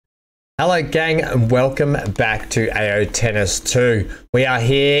Hello gang, and welcome back to AO Tennis 2. We are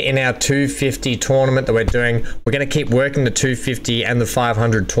here in our 250 tournament that we're doing. We're going to keep working the 250 and the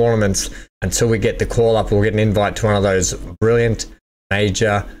 500 tournaments until we get the call up. We'll get an invite to one of those brilliant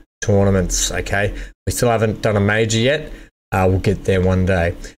major tournaments, okay? We still haven't done a major yet. We'll get there one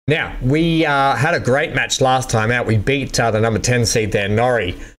day. Now, we had a great match last time out. We beat the number 10 seed there,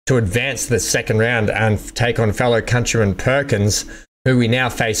 Norrie, to advance to the second round and take on fellow countryman Perkins, who we now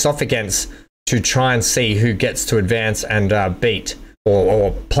face off against to try and see who gets to advance and beat,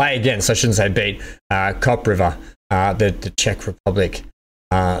 or play against, I shouldn't say beat, Cop River, the Czech Republic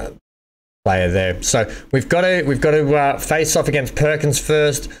player there. So we've got to face off against Perkins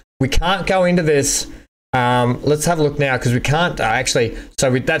first. We can't go into this. Let's have a look now, because we can't actually. So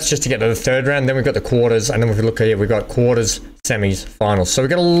that's just to get to the third round. Then we've got the quarters, and then if we look here, we've got quarters, semis, finals. So we've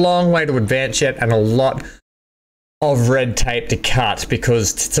got a long way to advance yet, and a lot of red tape to cut,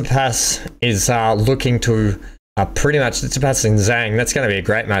 because Tsitsipas is looking to pretty much Tsitsipas and Zhang. That's going to be a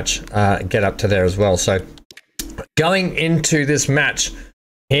great match. Get up to there as well. So going into this match,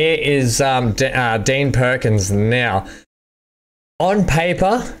 here is Dean Perkins. Now, on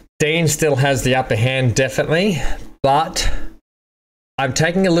paper, Dean still has the upper hand, definitely, but I'm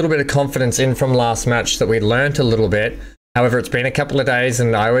taking a little bit of confidence in from last match that we learnt a little bit. However, it's been a couple of days,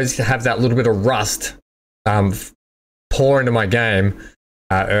 and I always have that little bit of rust pour into my game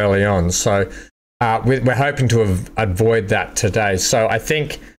early on. So we're hoping to avoid that today. So I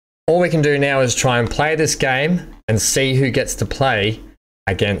think all we can do now is try and play this game and see who gets to play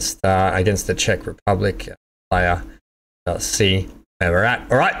against the Czech Republic player. Let's see where we're at.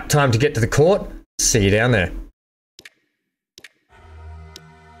 All right, time to get to the court. See you down there.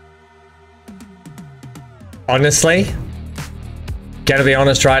 Honestly, gotta be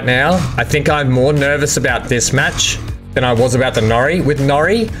honest right now, I think I'm more nervous about this match than I was about the Norrie. With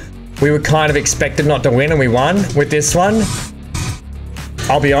Norrie, we were kind of expected not to win, and we won. With this one,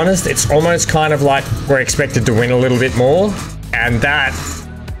 I'll be honest, it's almost kind of like we're expected to win a little bit more, and that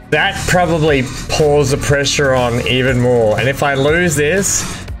probably pours the pressure on even more. And if I lose this,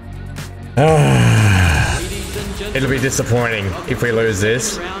 it'll be disappointing if we lose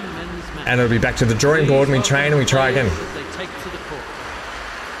this, and it'll be back to the drawing board, and we train and we try again.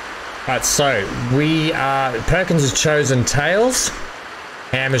 Alright, so Perkins has chosen tails,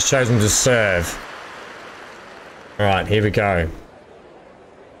 Ham has chosen to serve. Alright, here we go.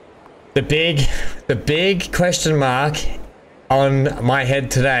 The big question mark on my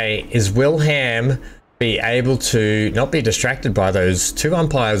head today is, will Ham be able to not be distracted by those two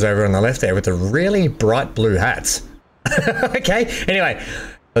umpires over on the left there with the really bright blue hats? Okay, anyway,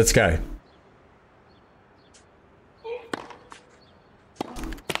 let's go.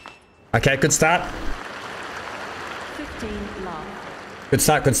 Okay, good start. 15 love. Good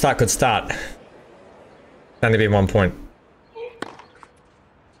start, good start, good start. Only be 1 point.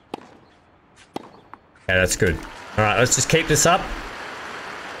 Yeah, that's good. Alright, let's just keep this up.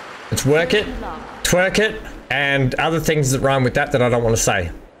 Let's work it, twerk it, and other things that rhyme with that I don't want to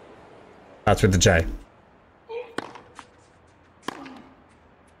say. Starts with the J.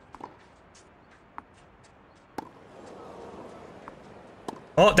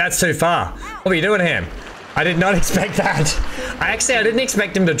 Oh, that's too far. What are you doing, Ham? I did not expect that. I didn't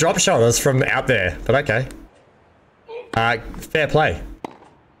expect him to drop shot us from out there, but okay. Fair play.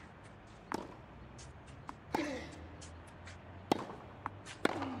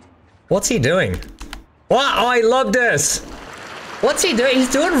 What's he doing? What? Oh, he lobbed us. What's he doing?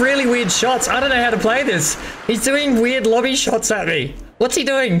 He's doing really weird shots. I don't know how to play this. He's doing weird lobby shots at me. What's he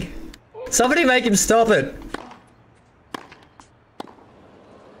doing? Somebody make him stop it.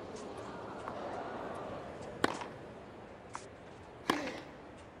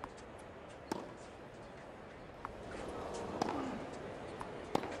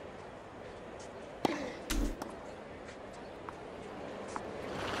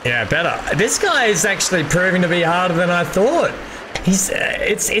 Yeah, better. This guy is actually proving to be harder than I thought.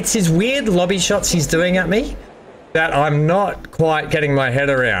 It's his weird lobby shots he's doing at me that I'm not quite getting my head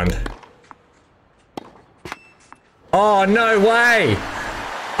around. Oh, no way!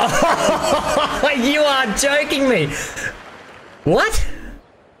 Oh, you are joking me! What?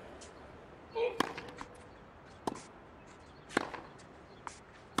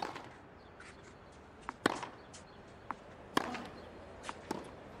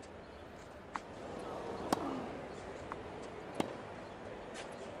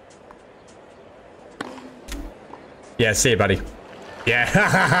 Yeah, see you, buddy. Yeah.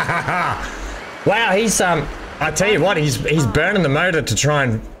 Wow, he's I tell you what, he's burning the motor to try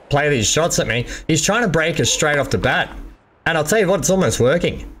and play these shots at me. He's trying to break us straight off the bat. And I'll tell you what, it's almost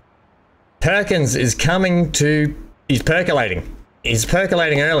working. Perkins is coming to... He's percolating. He's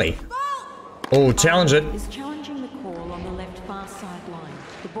percolating early. Oh, challenge it. Is challenging the call on the left far sideline.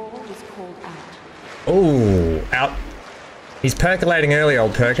 The ball is called out. Oh, out. He's percolating early,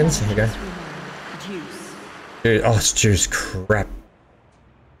 old Perkins. Here you go. Juice. Dude, oh, it's juice. Crap.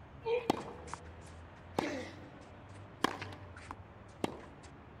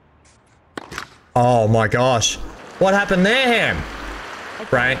 Oh my gosh. What happened there, Ham?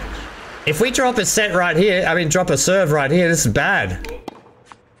 Right. If we drop a set right here, I mean drop a serve right here, this is bad.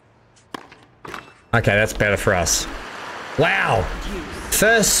 Okay, that's better for us. Wow.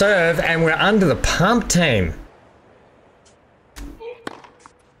 First serve and we're under the pump team.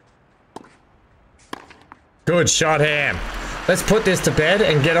 Good shot, Ham. Let's put this to bed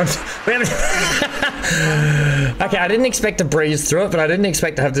and get on. Okay, I didn't expect to breeze through it, but I didn't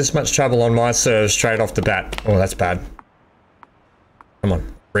expect to have this much trouble on my serve straight off the bat. Oh, that's bad. Come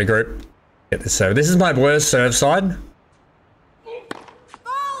on, regroup. Get this serve. This is my worst serve side.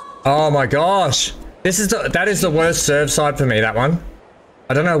 Oh my gosh. That is the worst serve side for me, that one.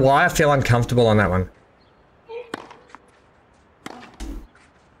 I don't know why I feel uncomfortable on that one.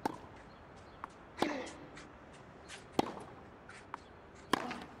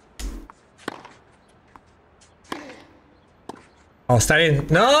 Oh, stay in.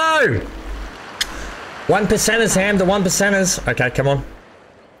 No! 1%ers, Ham, the 1%ers. Okay, come on.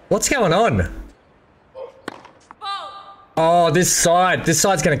 What's going on? Oh, this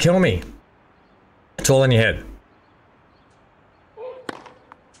side's gonna kill me. It's all in your head.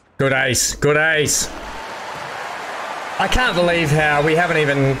 Good ace, good ace. I can't believe how we haven't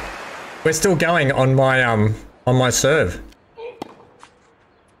even... We're still going on my serve.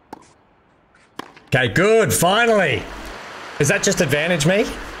 Okay, good, finally. Is that just advantage me?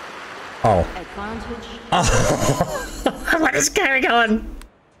 Oh. Advantage. Oh. What is going on?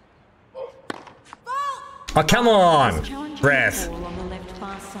 Oh, come on. Ref. On the left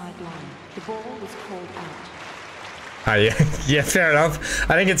far sideline. The ball was called out. Oh yeah, yeah, fair enough.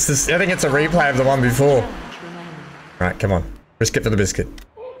 I think it's this. I think it's a replay of the one before. Right, come on, risk it for the biscuit.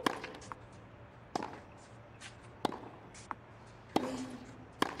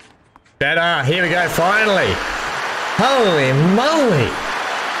 Better. Here we go. Finally. Holy moly!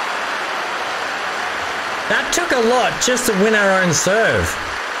 That took a lot just to win our own serve.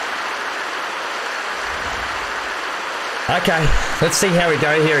 Okay, let's see how we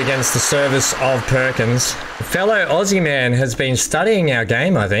go here against the service of Perkins. A fellow Aussie man has been studying our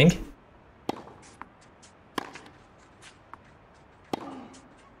game, I think.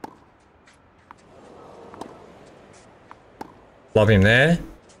 Lob him there.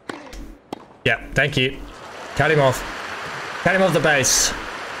 Yeah, thank you. Cut him off. Cut him off the base.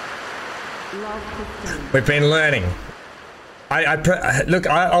 We've been learning. Look,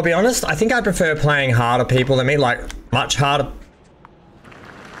 I'll be honest, I think I prefer playing harder people than me, like, much harder.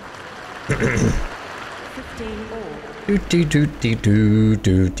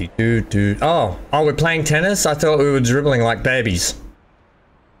 Oh, we're playing tennis? I thought we were dribbling like babies.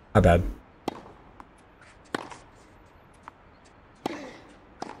 My bad.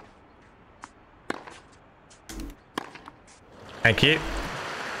 Thank you.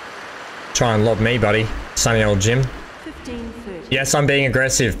 Try and lob me, buddy. Sunny old Jim. 15-30. Yes, I'm being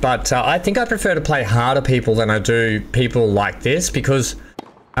aggressive, but I think I prefer to play harder people than I do people like this because,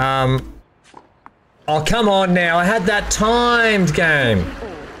 oh, come on now. I had that timed game.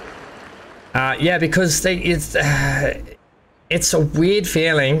 Yeah, because it's a weird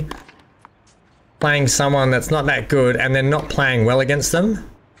feeling playing someone that's not that good and then not playing well against them.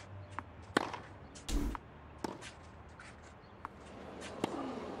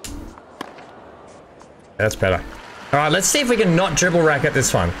 That's better. All right, let's see if we can not dribble racket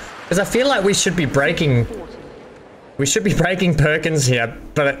this one, because I feel like we should be breaking Perkins here,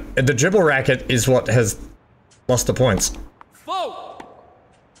 but the dribble racket is what has lost the points.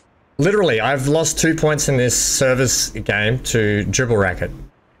 Literally, I've lost 2 points in this service game to dribble racket.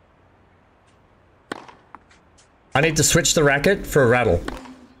 I need to switch the racket for a rattle.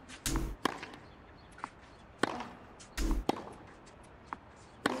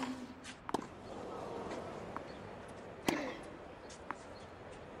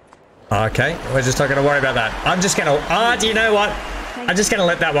 Okay, we're just not going to worry about that. I'm just going to... do you know what? I'm just going to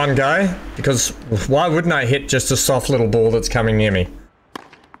let that one go. Because why wouldn't I hit just a soft little ball that's coming near me?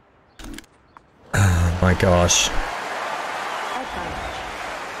 Oh my gosh.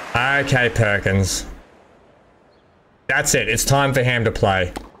 Okay, Perkins. That's it. It's time for Ham to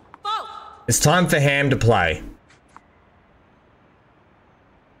play. It's time for Ham to play.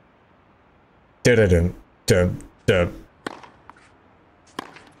 Dun-dun-dun. Dun-dun.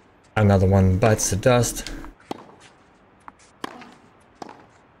 Another one bites the dust.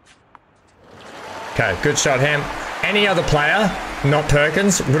 Okay, good shot, Ham. Any other player, not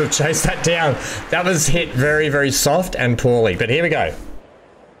Perkins, would have chased that down. That was hit very, very soft and poorly. But here we go.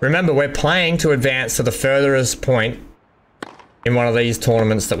 Remember, we're playing to advance to the furthest point in one of these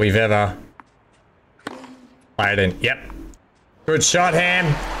tournaments that we've ever played in. Yep. Good shot,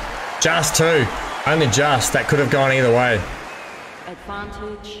 Ham. Just two. Only just. That could have gone either way.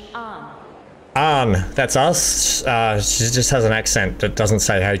 Advantage on. Arn. That's us. She just has an accent that doesn't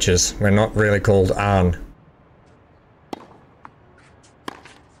say H's. We're not really called Arn.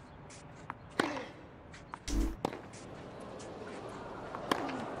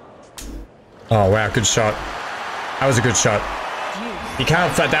 Oh, wow. Good shot. That was a good shot. You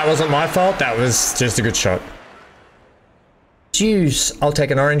can't... That wasn't my fault. That was just a good shot. Juice. I'll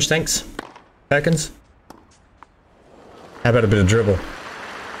take an orange, thanks. Perkins. How about a bit of dribble?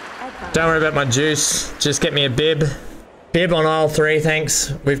 Don't worry about my juice. Just get me a bib. Bib on aisle 3,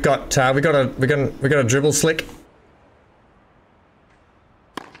 thanks. We got a dribble slick.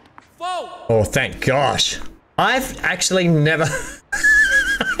 Whoa. Oh, thank gosh. I've actually never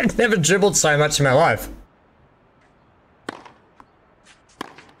I've never dribbled so much in my life.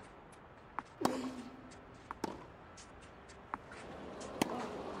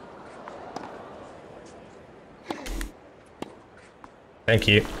 Thank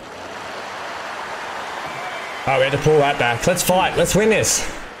you. Oh, we had to pull that back. Let's fight. Let's win this.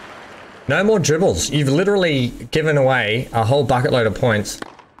 No more dribbles. You've literally given away a whole bucket load of points.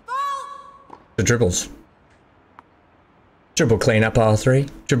 The dribbles. Dribble clean up R3.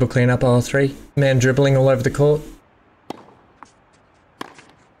 Dribble clean up R3. Man dribbling all over the court.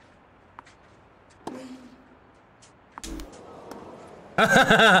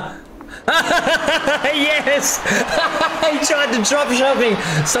 Yes! He tried to drop shot me.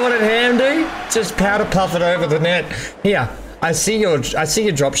 So what did Ham do? Just powder puff it over the net. Here, I see your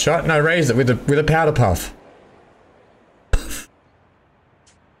drop shot and I raise it with a powder puff.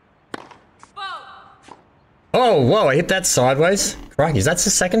 Oh, whoa, I hit that sideways. Crikey, that's the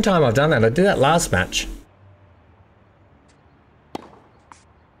second time I've done that. I did that last match.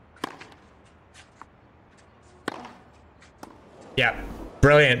 Yep.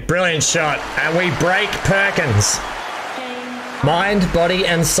 Brilliant, brilliant shot. And we break Perkins. Mind, body,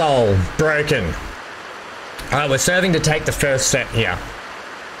 and soul. Broken. Alright, we're serving to take the first set here.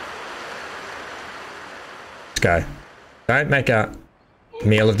 Let's go. Don't make a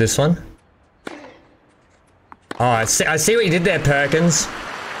meal of this one. Oh, I see what you did there, Perkins.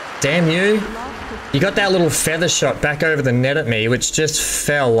 Damn you. You got that little feather shot back over the net at me, which just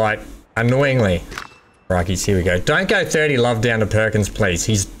fell, like, annoyingly. Crikeys, here we go. Don't go 30 love down to Perkins, please.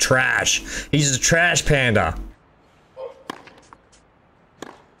 He's trash. He's a trash panda.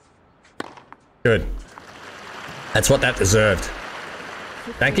 Good. That's what that deserved.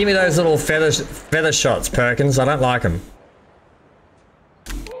 Don't give me those little feather shots, Perkins. I don't like them.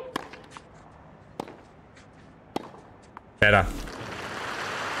 Better.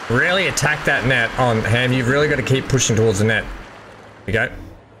 Really attack that net on Ham. You've really got to keep pushing towards the net. Here we go.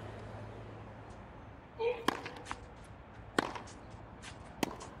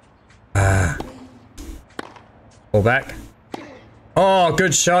 Pull back. Oh,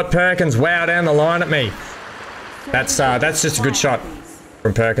 good shot, Perkins. Wow, down the line at me. That's just a good shot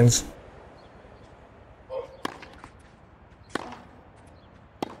from Perkins.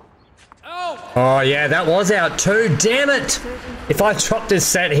 Oh, yeah, that was out too. Damn it! If I drop this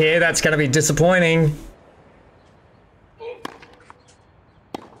set here, that's going to be disappointing.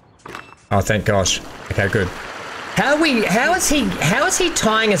 Oh, thank gosh. Okay, good. How is he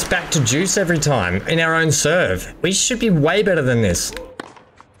tying us back to juice every time in our own serve? We should be way better than this.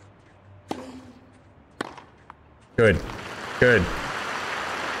 Good. Good.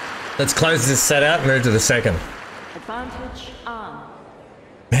 Let's close this set out and move to the second. Advantage on.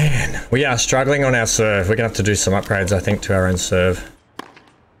 Man, we are struggling on our serve. We're going to have to do some upgrades, I think, to our own serve.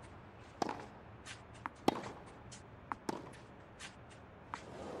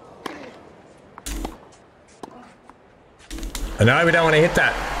 No, we don't want to hit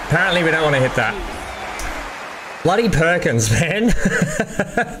that. Apparently, we don't want to hit that. Bloody Perkins, man.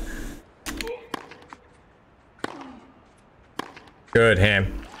 Good,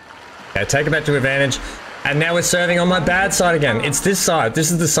 Ham. Okay, take it back to advantage. And now we're serving on my bad side again. It's this side.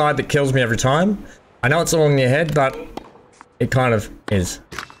 This is the side that kills me every time. I know it's all in your head, but it kind of is.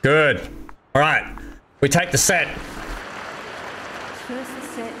 Good. All right. We take the set.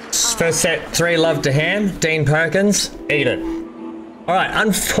 First set, 3 love to Ham. Dean Perkins. Eat it. All right.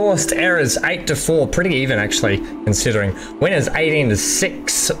 Unforced errors, 8-4. Pretty even, actually, considering. Winners,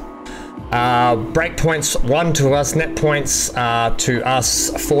 18-6. Break points 1 to us, net points to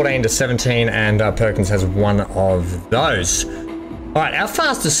us 14 to 17, and Perkins has one of those. Alright, our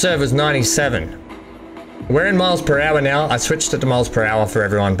fastest serve was 97. We're in miles per hour now. I switched it to miles per hour for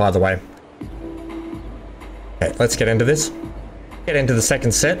everyone, by the way. Okay, let's get into this. Get into the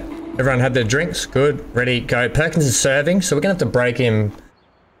second set. Everyone had their drinks. Good. Ready, go. Perkins is serving, so we're going to have to break him.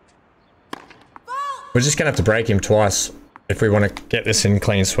 We're just going to have to break him twice if we want to get this in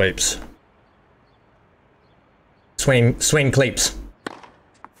clean sweeps. Swing cleeps.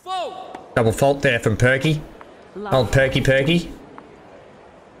 Double fault there from Perky. Old Perky.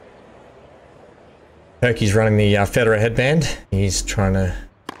 Perky's running the Federer headband. He's trying to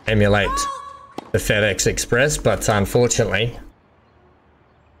emulate the FedEx Express, but unfortunately,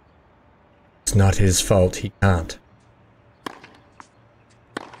 it's not his fault. He can't.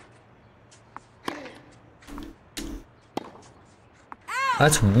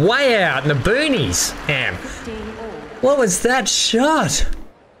 That's way out in the boonies. Damn. What was that shot?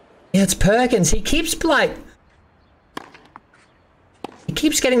 Yeah, it's Perkins. He keeps getting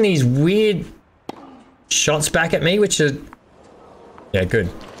these weird shots back at me, which are... Yeah, good.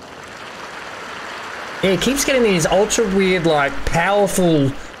 Yeah, he keeps getting these ultra weird, like,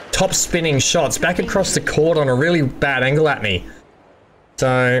 powerful top spinning shots back across the court on a really bad angle at me.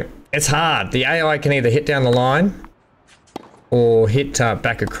 So, it's hard. The AI can either hit down the line or hit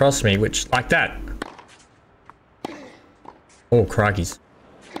back across me, which, like that. Oh, crikeys.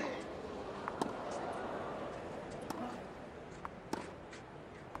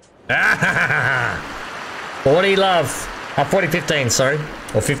 Ah! 40 love. 40-15, sorry.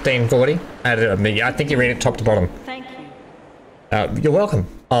 Or 15-40. I think you read it top to bottom. Thank you. You're welcome.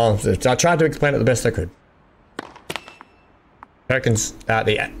 I tried to explain it the best I could. Perkins,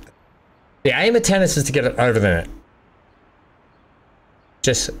 the aim of tennis is to get it over the net.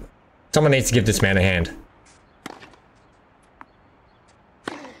 Just, someone needs to give this man a hand.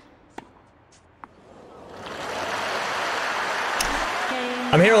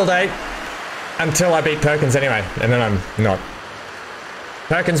 I'm here all day until I beat Perkins anyway, and then I'm not.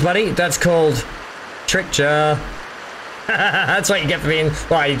 Perkins, buddy, that's called trickja. That's what you get for being.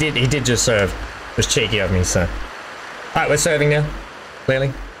 Well, he did just serve. It was cheeky of me, so. Alright, we're serving now.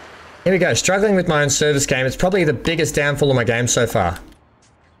 Clearly. Here we go. Struggling with my own service game. It's probably the biggest downfall of my game so far.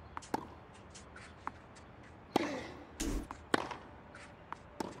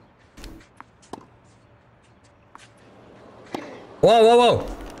 Whoa, whoa, whoa.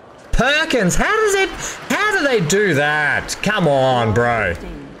 Perkins, how do they do that? Come on, bro.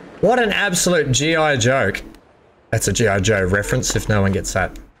 What an absolute GI joke. That's a GI Joe reference if no one gets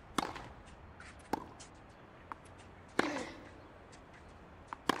that.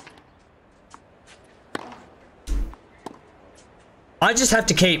 I just have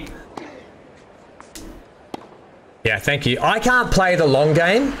to keep... Yeah, thank you. I can't play the long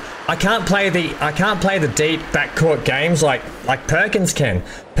game. I can't play the deep backcourt games like Perkins can.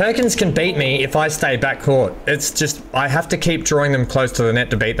 Perkins can beat me if I stay backcourt. It's just I have to keep drawing them close to the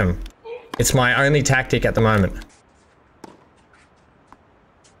net to beat them. It's my only tactic at the moment.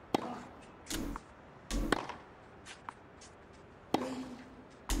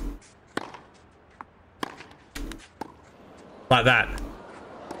 Like that.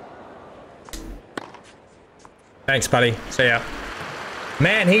 Thanks, buddy. See ya.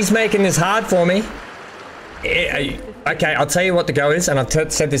 Man, he's making this hard for me. Okay, I'll tell you what the go is, and I've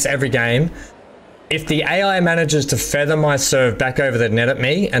said this every game. If the AI manages to feather my serve back over the net at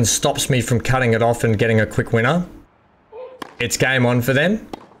me and stops me from cutting it off and getting a quick winner, it's game on for them.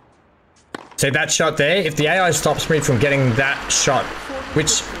 See that shot there? If the AI stops me from getting that shot,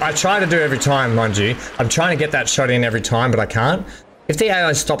 which I try to do every time, mind you. I'm trying to get that shot in every time, but I can't. If the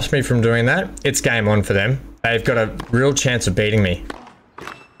AI stops me from doing that, it's game on for them. They've got a real chance of beating me.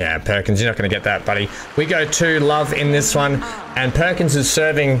 Yeah, Perkins, you're not going to get that, buddy. We go 2 love in this one, and Perkins is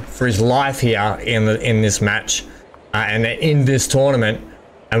serving for his life here in this match and in this tournament,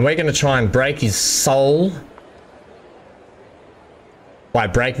 and we're going to try and break his soul by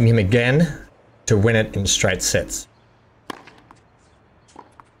breaking him again to win it in straight sets.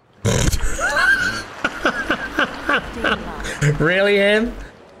 Really, Em?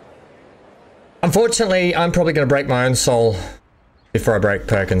 Unfortunately, I'm probably going to break my own soul before I break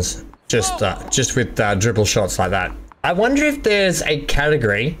Perkins. Just with dribble shots like that. I wonder if there's a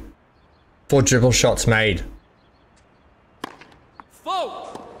category for dribble shots made.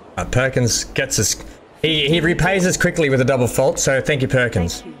 Perkins gets us... He repays us quickly with a double fault, so thank you,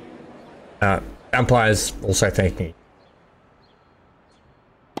 Perkins. Umpires also thank me.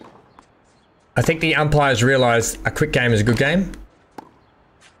 I think the umpires realise a quick game is a good game.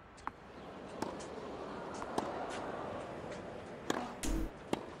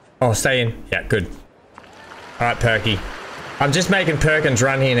 Oh, stay in. Yeah, good. All right, Perky. I'm just making Perkins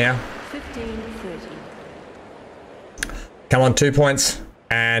run here now. 15-30. Come on, 2 points.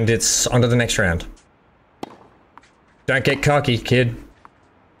 And it's on to the next round. Don't get cocky, kid.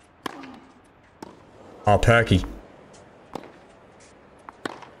 Oh, Perky.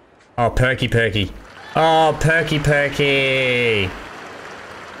 Oh, Perky, Perky. Oh, Perky, Perky.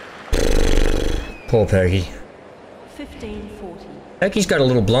 Poor Perky. 15-40. Perky's got a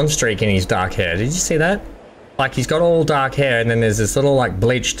little blonde streak in his dark hair. Did you see that? Like, he's got all dark hair and then there's this little, like,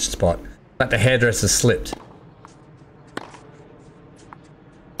 bleached spot. Like the hairdresser slipped.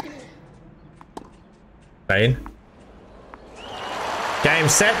 Stay in. Game,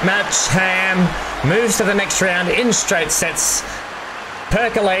 set, match, Ham. Moves to the next round in straight sets.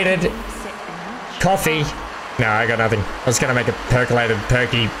 Percolated. Coffee. No, I got nothing. I was going to make a percolated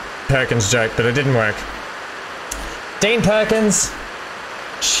Perkins joke, but it didn't work. Dean Perkins.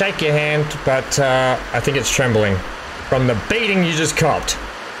 Shake your hand, but I think it's trembling from the beating you just copped.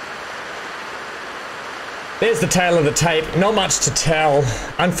 There's the tail of the tape. Not much to tell.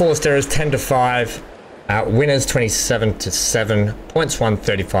 Unforced errors 10-5. Winners 27-7. Points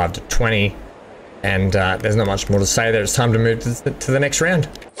 135-20. And there's not much more to say there. It's time to move to the next round.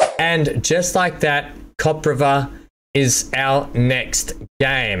 And just like that, Kopriva is our next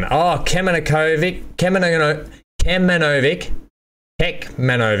game. Oh, Kemanovic.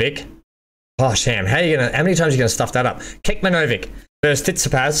 Oh, Sham, how many times are you gonna stuff that up? Kekmanovic versus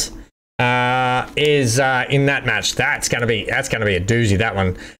Tsitsipas is in that match. That's gonna be a doozy, that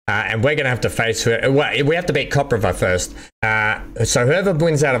one. And we're gonna have to face her. Well, we have to beat Kopriva first. So whoever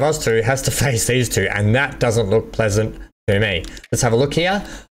wins out of us two has to face these two, and that doesn't look pleasant to me. Let's have a look here.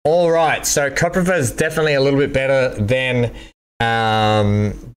 All right, so Kopriva is definitely a little bit better than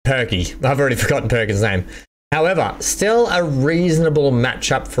Perky. I've already forgotten Perky's name. However, still a reasonable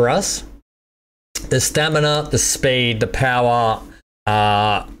matchup for us. The stamina, the speed, the power,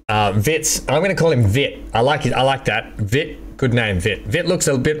 Vit's. I'm going to call him Vit. I like it. I like that. Vit, good name, Vit. Vit looks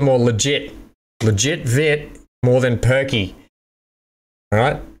a bit more legit. Legit Vit more than Perky. All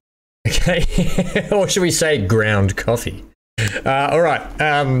right. Okay. Or should we say ground coffee? All right.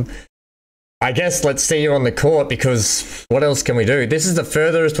 I guess let's see you on the court, because what else can we do? This is the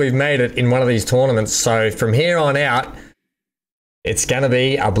furthest we've made it in one of these tournaments. So from here on out, it's going to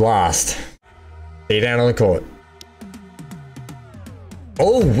be a blast. See you down on the court.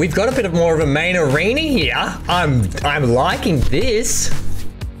 Oh, we've got a bit of more of a main arena here. I'm liking this.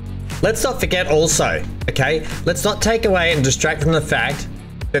 Let's not forget also, okay? Let's not take away and distract from the fact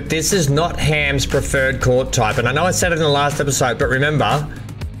that this is not Ham's preferred court type. And I know I said it in the last episode, but remember,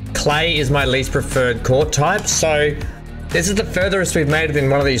 clay is my least preferred court type. So this is the furthest we've made it in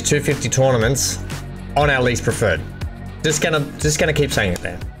one of these 250 tournaments on our least preferred. Just gonna keep saying it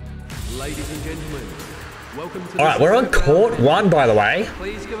there. Ladies and gentlemen, welcome to. All right, we're on court one, by the way.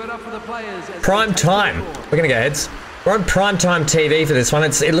 Please give it up for the players. Prime time. We're gonna go heads. We're on prime time TV for this one.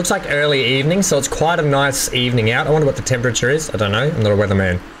 It looks like early evening, so it's quite a nice evening out. I wonder what the temperature is. I don't know. I'm not a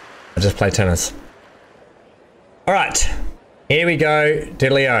weatherman. I just play tennis. All right, here we go.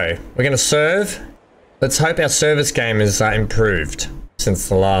 Diddly-o. We're gonna serve. Let's hope our service game is improved since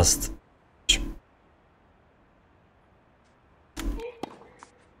the last.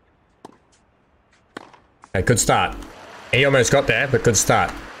 Okay, good start. He almost got there, but good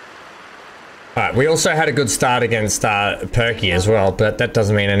start. All right, we also had a good start against Perky as well, but that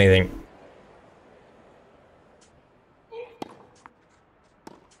doesn't mean anything.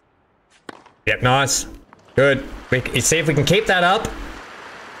 Yep, nice. Good. You see if we can keep that up,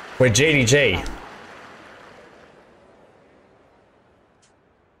 we're GDG.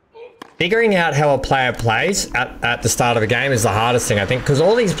 Figuring out how a player plays at the start of a game is the hardest thing, I think, because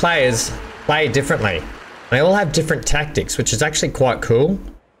all these players play differently. They all have different tactics, which is actually quite cool.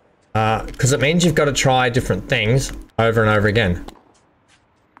 Because it means you've got to try different things over and over again.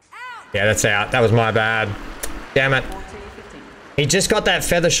 Yeah, that's out. That was my bad. Damn it. He just got that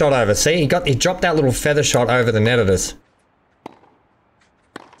feather shot over. See, he dropped that little feather shot over the net at us.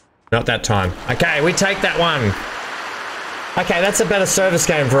 Not that time. Okay, we take that one. Okay, that's a better service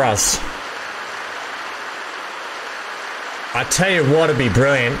game for us. I tell you what would be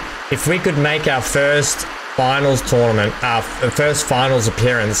brilliant. If we could make our first finals tournament, our first finals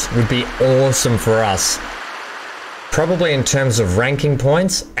appearance would be awesome for us. Probably in terms of ranking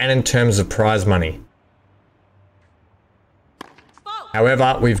points and in terms of prize money.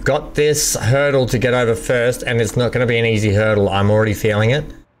 However, we've got this hurdle to get over first, and it's not going to be an easy hurdle. I'm already feeling it.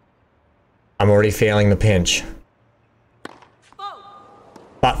 I'm already feeling the pinch.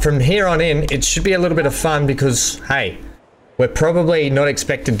 But from here on in, it should be a little bit of fun because, hey, We're probably not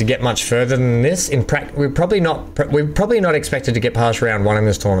expected to get much further than this. We're probably not expected to get past round 1 in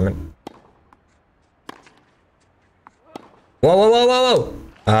this tournament. Whoa, whoa, whoa, whoa, whoa!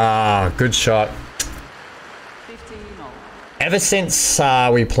 Ah, good shot. 15 all. Ever since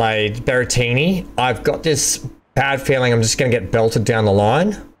we played Berrettini, I've got this bad feeling I'm just going to get belted down the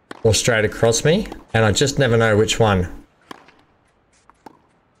line or straight across me, and I just never know which one.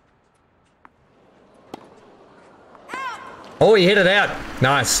 Oh, he hit it out.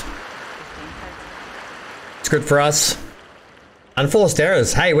 Nice. It's good for us. Unforced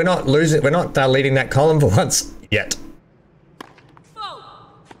errors. Hey, we're not losing. We're not leading that column for once yet.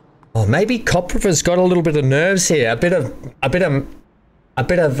 Oh, maybe Kopriva's got a little bit of nerves here. A bit of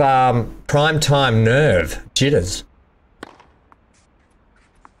prime time nerve jitters.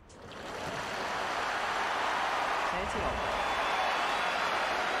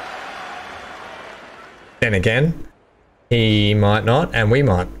 Then again, he might not, and we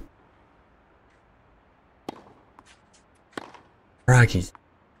might. Crikey.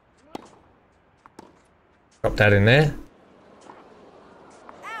 Drop that in there.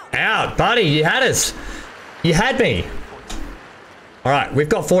 Out, buddy, you had us. You had me. All right, we've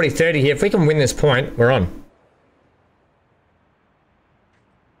got 40-30 here. If we can win this point, we're on.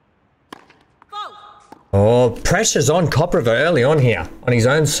 Oh, pressure's on Kopriva early on here, on his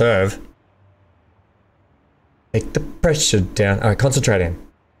own serve. Take the pressure down. All right, concentrate in.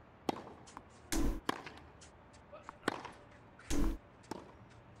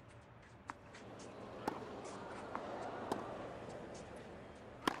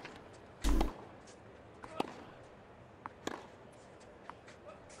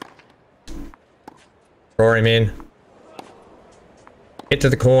 Draw him in. Hit to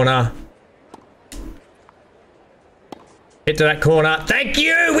the corner. Hit to that corner. Thank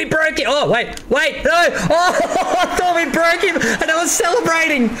you! We broke it! Oh, wait! Wait! No! Oh, I thought we broke him! And I was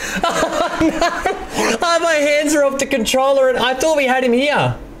celebrating! Oh, no! Oh, my hands are off the controller and I thought we had him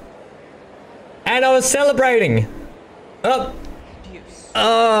here. And I was celebrating. Oh!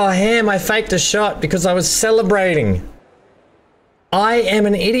 Oh, Ham, I faked a shot because I was celebrating. I am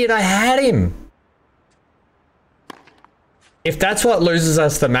an idiot. I had him. If that's what loses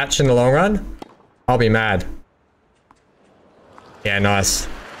us the match in the long run, I'll be mad. Yeah, nice.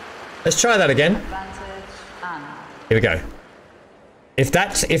 Let's try that again. Here we go. If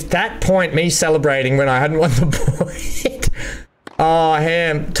that point, me celebrating when I hadn't won the point. Oh,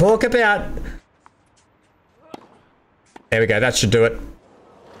 Ham, talk about... There we go, that should do it.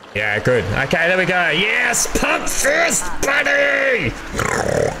 Yeah, good. Okay, there we go. Yes, pump fist, buddy!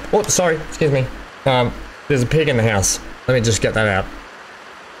 Oh, sorry, excuse me. There's a pig in the house. Let me just get that out.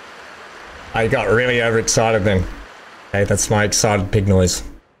 I got really overexcited then. Okay, that's my excited pig noise.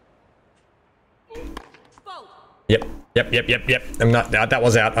 Yep. I'm not. That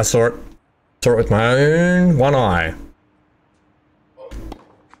was out. I saw it. Saw it with my own one eye.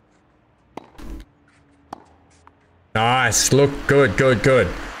 Nice. Look good. Here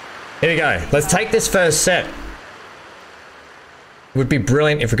we go. Let's take this first set. It would be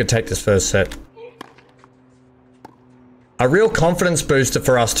brilliant if we could take this first set. A real confidence booster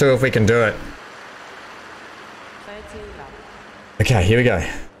for us too if we can do it. Okay, here we go.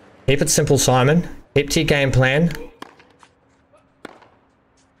 Keep it simple, Simon. Keep to your game plan.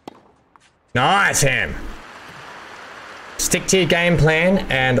 Nice, Ham. Stick to your game plan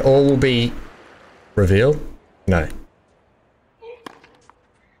and all will be revealed. No.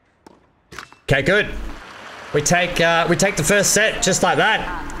 Okay, good. We take the first set just like that.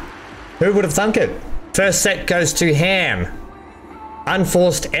 Who would have thunk it? First set goes to Ham.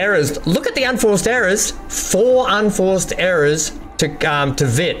 Unforced errors. Look at the unforced errors. 4 unforced errors to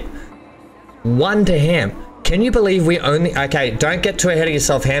Vit. 1 to Ham. Can you believe we only... Okay, don't get too ahead of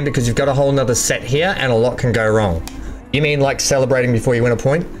yourself, Ham, because you've got a whole nother set here and a lot can go wrong. You mean like celebrating before you win a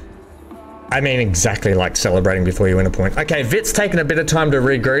point? I mean exactly like celebrating before you win a point. Okay, Vit's taking a bit of time to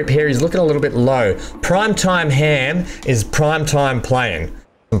regroup here. He's looking a little bit low. Primetime Ham is primetime playing.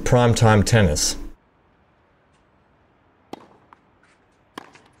 Some primetime tennis.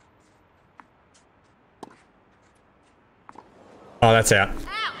 Oh, that's out.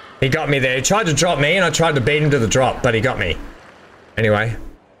 He got me there. He tried to drop me and I tried to beat him to the drop, but he got me. Anyway.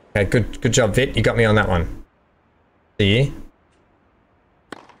 Okay, good job, Vit. You got me on that one. See you.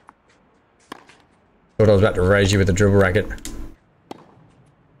 Thought I was about to raise you with a dribble racket.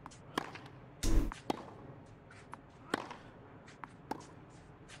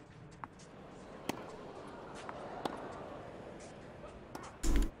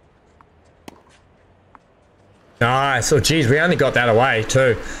 Nice. Oh, geez, we only got that away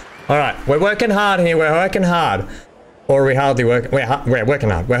too. All right, we're working hard here. We're working hard. Or are we hardly working? We're working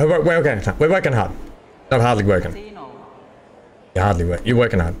hard. We're working hard. We're working hard. Not hardly working. You're hardly working. You're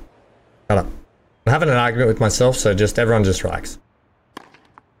working hard. Shut up. I'm having an argument with myself, so just everyone just relax.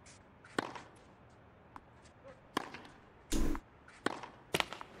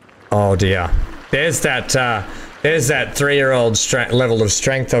 Oh dear. There's that 3-year-old level of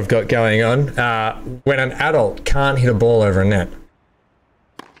strength I've got going on. When an adult can't hit a ball over a net.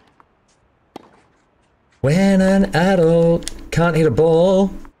 When an adult can't hit a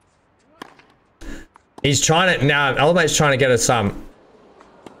ball. He's trying to, now, old mate's trying to get us some.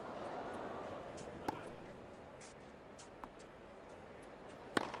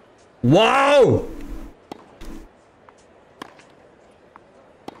 Whoa!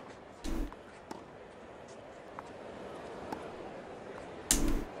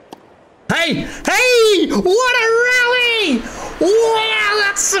 Hey! Hey! What a rally! Wow,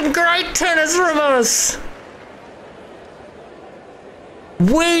 that's some great tennis from us!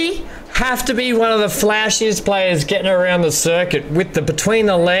 We have to be one of the flashiest players getting around the circuit with the between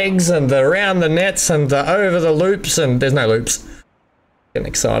the legs and the around the nets and the over the loops, and there's no loops. Getting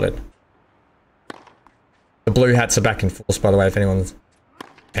excited. The blue hats are back in force, by the way, if anyone's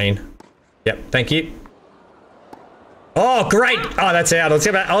keen. Yep, thank you. Oh, great! Oh, that's out.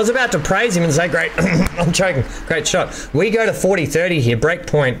 I was about to praise him and say, great. I'm choking. Great shot. We go to 40-30 here. Break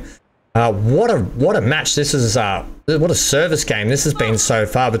point. What a match this is. What a service game this has been so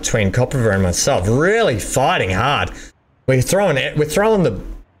far between Kopriva and myself. Really fighting hard. We're throwing the,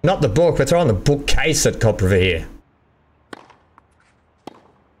 not the book, we're throwing the bookcase at Kopriva here.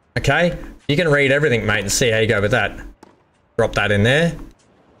 Okay, you can read everything, mate, and see how you go with that. Drop that in there.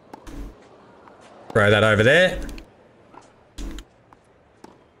 Throw that over there.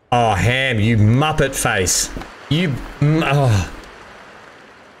 Oh, Ham, you muppet face. You, oh.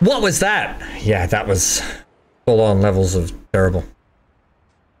 What was that? Yeah, that was full on levels of terrible.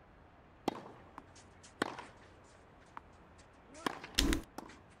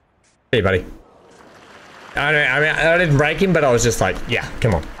 Hey, buddy. I didn't break him, but I was just like, yeah,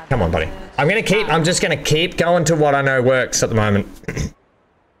 come on, buddy. I'm just gonna keep going to what I know works at the moment.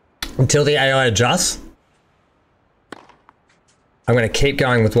 Until the AI adjusts. I'm gonna keep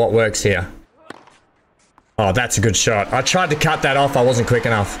going with what works here. Oh, that's a good shot. I tried to cut that off, I wasn't quick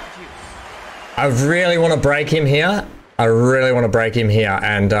enough. I really want to break him here. I really want to break him here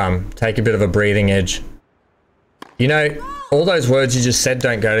and take a bit of a breathing edge. You know, all those words you just said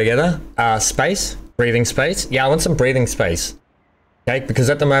don't go together. Space, breathing space. Yeah, I want some breathing space. Okay,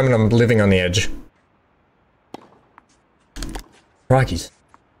 because at the moment I'm living on the edge. Crikeys.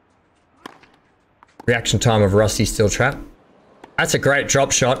 Reaction time of Rusty steel trap. That's a great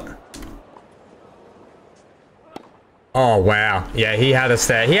drop shot. Oh, wow. Yeah, he had us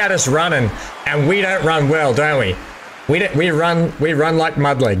there. He had us running, and we don't run well, don't we? We run like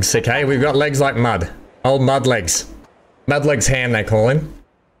mud legs, okay? We've got legs like mud. Old mud legs. Mud legs Ham, they call him.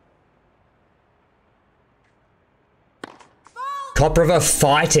 Kopriva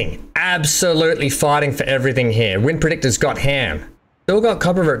fighting. Absolutely fighting for everything here. Win predictor's got Ham. Still got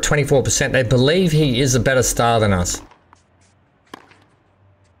Kopriva at 24%. They believe he is a better star than us.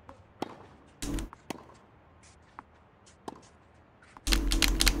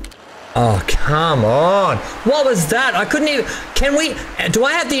 Oh, come on. What was that? I couldn't even... Can we... Do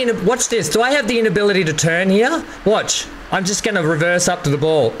I have the... Watch this. Do I have the inability to turn here? Watch. I'm just going to reverse up to the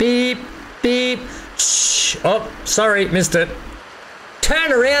ball. Beep. Beep. Shh. Oh, sorry. Missed it.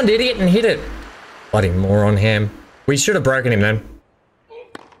 Turn around, idiot, and hit it. Bloody moron, Ham. We should have broken him then.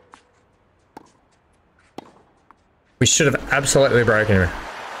 We should have absolutely broken him.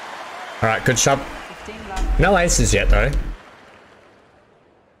 Alright, good shot. No aces yet, though.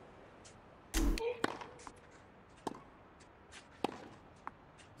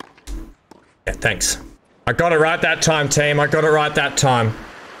 Yeah, thanks. I got it right that time, team. I got it right that time.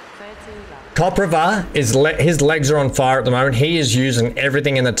 Kopriva, his legs are on fire at the moment. He is using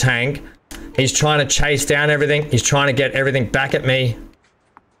everything in the tank. He's trying to chase down everything. He's trying to get everything back at me.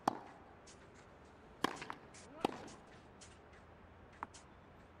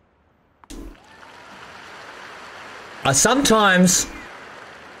 Sometimes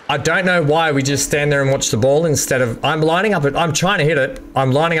I don't know why we just stand there and watch the ball instead of... I'm lining up... I'm trying to hit it.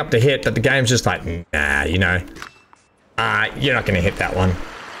 I'm lining up to hit, but the game's just like, nah, you know. You're not going to hit that one.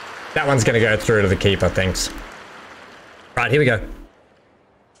 That one's going to go through to the keeper, thanks. Right, here we go.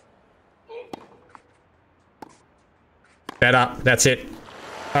 Better. That's it.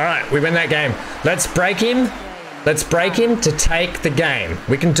 All right, we win that game. Let's break him. Let's break him to take the game.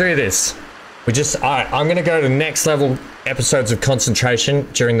 We can do this. We just... All right, I'm going to go to next level episodes of concentration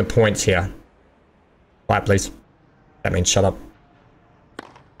during the points here. Right, please. That means shut up.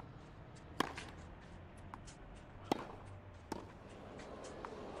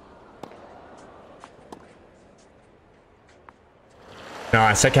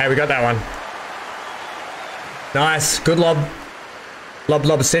 Nice. Okay, we got that one. Nice. Good lob.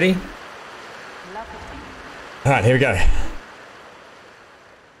 Lob City. All right, here we go.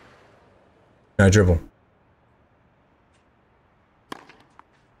 No dribble.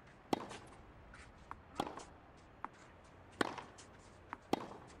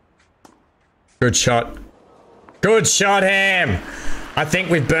 Good shot. Good shot, Ham. I think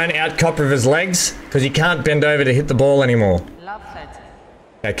we've burnt out Cop River's legs because he can't bend over to hit the ball anymore.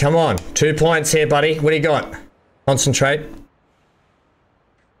 Okay, come on. 2 points here, buddy. What do you got? Concentrate.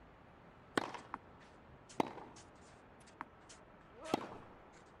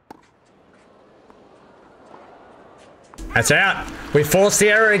 That's out. We forced the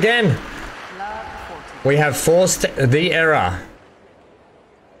error again. We have forced the error.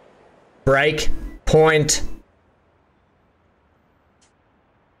 Break point.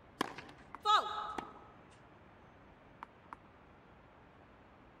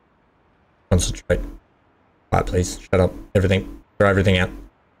 Concentrate. Quiet, please. Shut up. Everything. Throw everything out.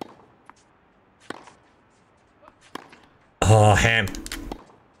 Oh, Ham.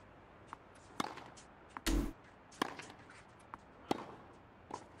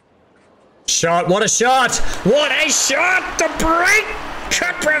 Shot. What a shot. What a shot. The break.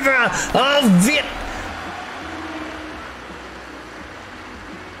 Cut River. Oh, Vit.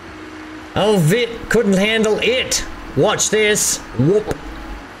 Oh, Vit couldn't handle it. Watch this. Whoop.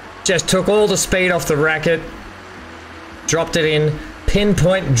 Just took all the speed off the racket. Dropped it in.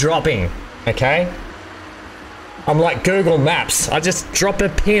 Pinpoint dropping. Okay? I'm like Google Maps. I just drop a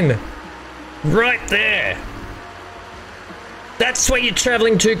pin. Right there. That's where you're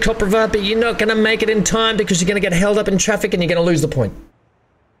traveling to, Cop River, but you're not going to make it in time because you're going to get held up in traffic and you're going to lose the point.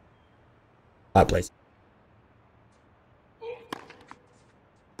 Alright, please.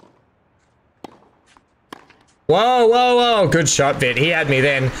 Whoa, whoa, whoa. Good shot, Vit. He had me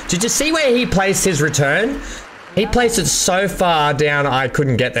then. Did you see where he placed his return? He placed it so far down I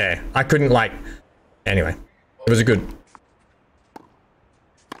couldn't get there. I couldn't, like... Anyway. It was a good...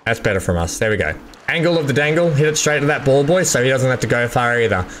 That's better from us. There we go. Angle of the dangle. Hit it straight to that ball boy so he doesn't have to go far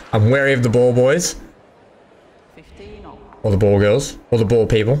either. I'm wary of the ball boys. Or the ball girls. Or the ball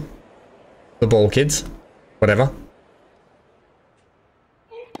people. The ball kids. Whatever.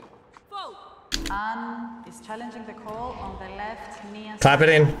 Is challenging the call on the left knee. Clap it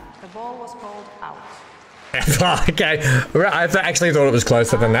in. The ball was called out. Okay. I actually thought it was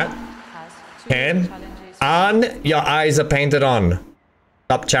closer than that. Hand. On. Your eyes are painted on.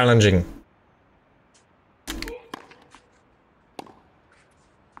 Stop challenging.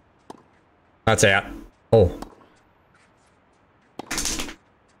 That's out. Oh.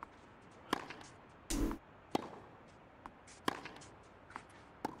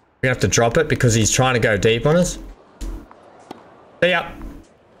 We have to drop it because he's trying to go deep on us. See ya.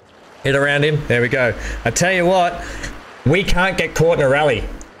 Hit around him. There we go. I tell you what, we can't get caught in a rally.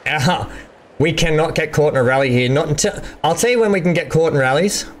 We cannot get caught in a rally here. Not until I'll tell you when we can get caught in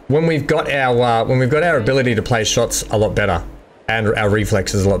rallies. When we've got our ability to play shots a lot better and our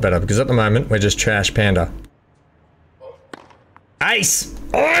reflexes a lot better. Because at the moment we're just trash panda. Ace,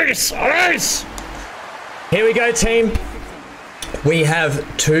 ace, ace. Here we go, team. We have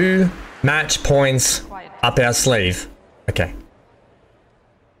 2 match points up our sleeve. Okay.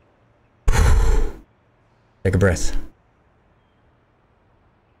 Take a breath.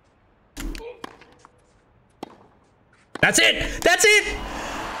 That's it! That's it!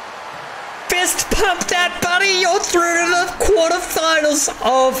 Fist pump that, buddy! You're through to the quarterfinals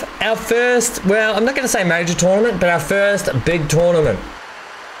of our first, well, I'm not going to say major tournament, but our first big tournament.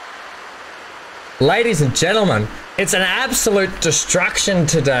 Ladies and gentlemen, it's an absolute destruction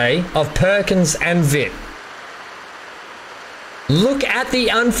today of Perkins and Vit. Look at the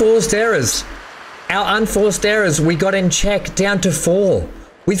unforced errors. Our unforced errors, we got in check down to 4.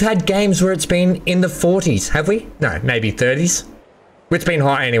 We've had games where it's been in the 40s, have we? No, maybe 30s. It's been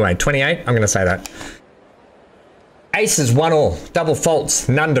high anyway. 28, I'm going to say that. Aces, 1 all. Double faults,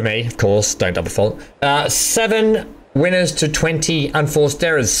 none to me, of course. Don't double fault. 7 winners to 20 unforced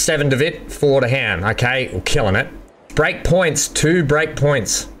errors. 7 to Vit, 4 to Ham. Okay, we're killing it. Break points, 2 break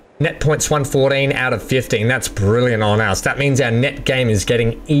points. Net points 114 out of 15. That's brilliant on us. That means our net game is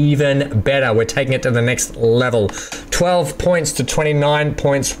getting even better. We're taking it to the next level. 12 points to 29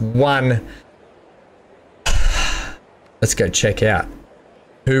 points. 1. Let's go check out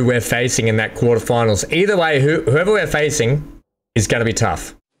who we're facing in that quarterfinals. Either way, whoever we're facing is going to be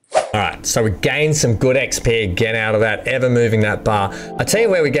tough. All right, so we gained some good XP again out of that, ever moving that bar. I tell you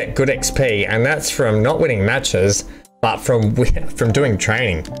where we get good XP, and that's from not winning matches, but from doing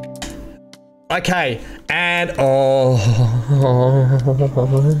training. Okay, and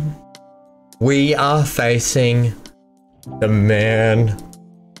we are facing the man.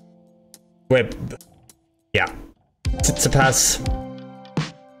 Tsitsipas,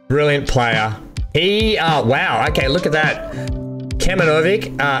 brilliant player. He, wow, okay, look at that.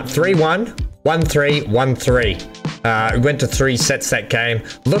 Kemanovic, 3-1, 1-3, 1-3. We went to 3 sets that game.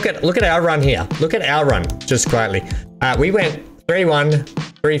 Look at our run here. Look at our run, just quietly. We went 3-1,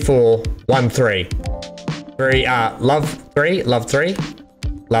 3-4, 1-3. Love 3, love 3,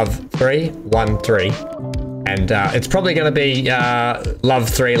 love 3, 1-3. And it's probably going to be love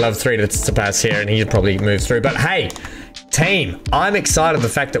 3 to Tsitsipas here, and he'll probably move through. But hey, team, I'm excited the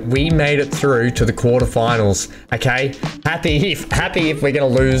fact that we made it through to the quarterfinals. Okay, happy if we're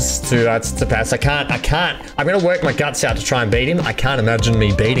going to lose to Tsitsipas. I can't. I'm going to work my guts out to try and beat him. I can't imagine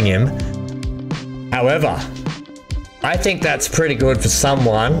me beating him. However, I think that's pretty good for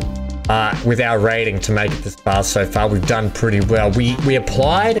someone with our rating to make it this far so far. We've done pretty well. We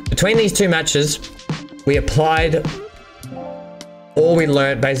applied, between these 2 matches, we applied all we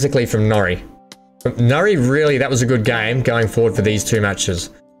learned basically from Norrie. Norrie, really, that was a good game going forward for these 2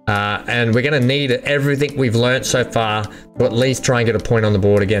 matches. And we're going to need everything we've learnt so far to at least try and get a point on the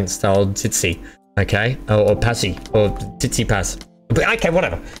board against old Tsitsi, okay? Or Passy, or Tsitsipas. But okay,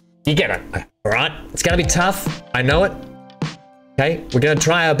 whatever. You get it. All right? It's going to be tough. I know it. Okay? We're going to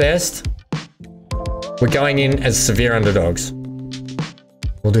try our best. We're going in as severe underdogs.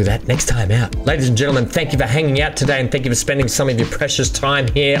 We'll do that next time out. Ladies and gentlemen, thank you for hanging out today, and thank you for spending some of your precious time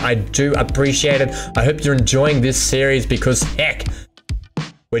here. I do appreciate it. I hope you're enjoying this series because, heck,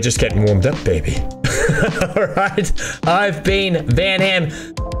 we're just getting warmed up, baby. All right. I've been Van Ham,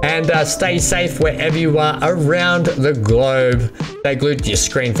 and stay safe wherever you are around the globe. Stay glued to your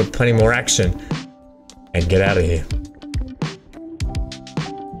screen for plenty more action, and get out of here.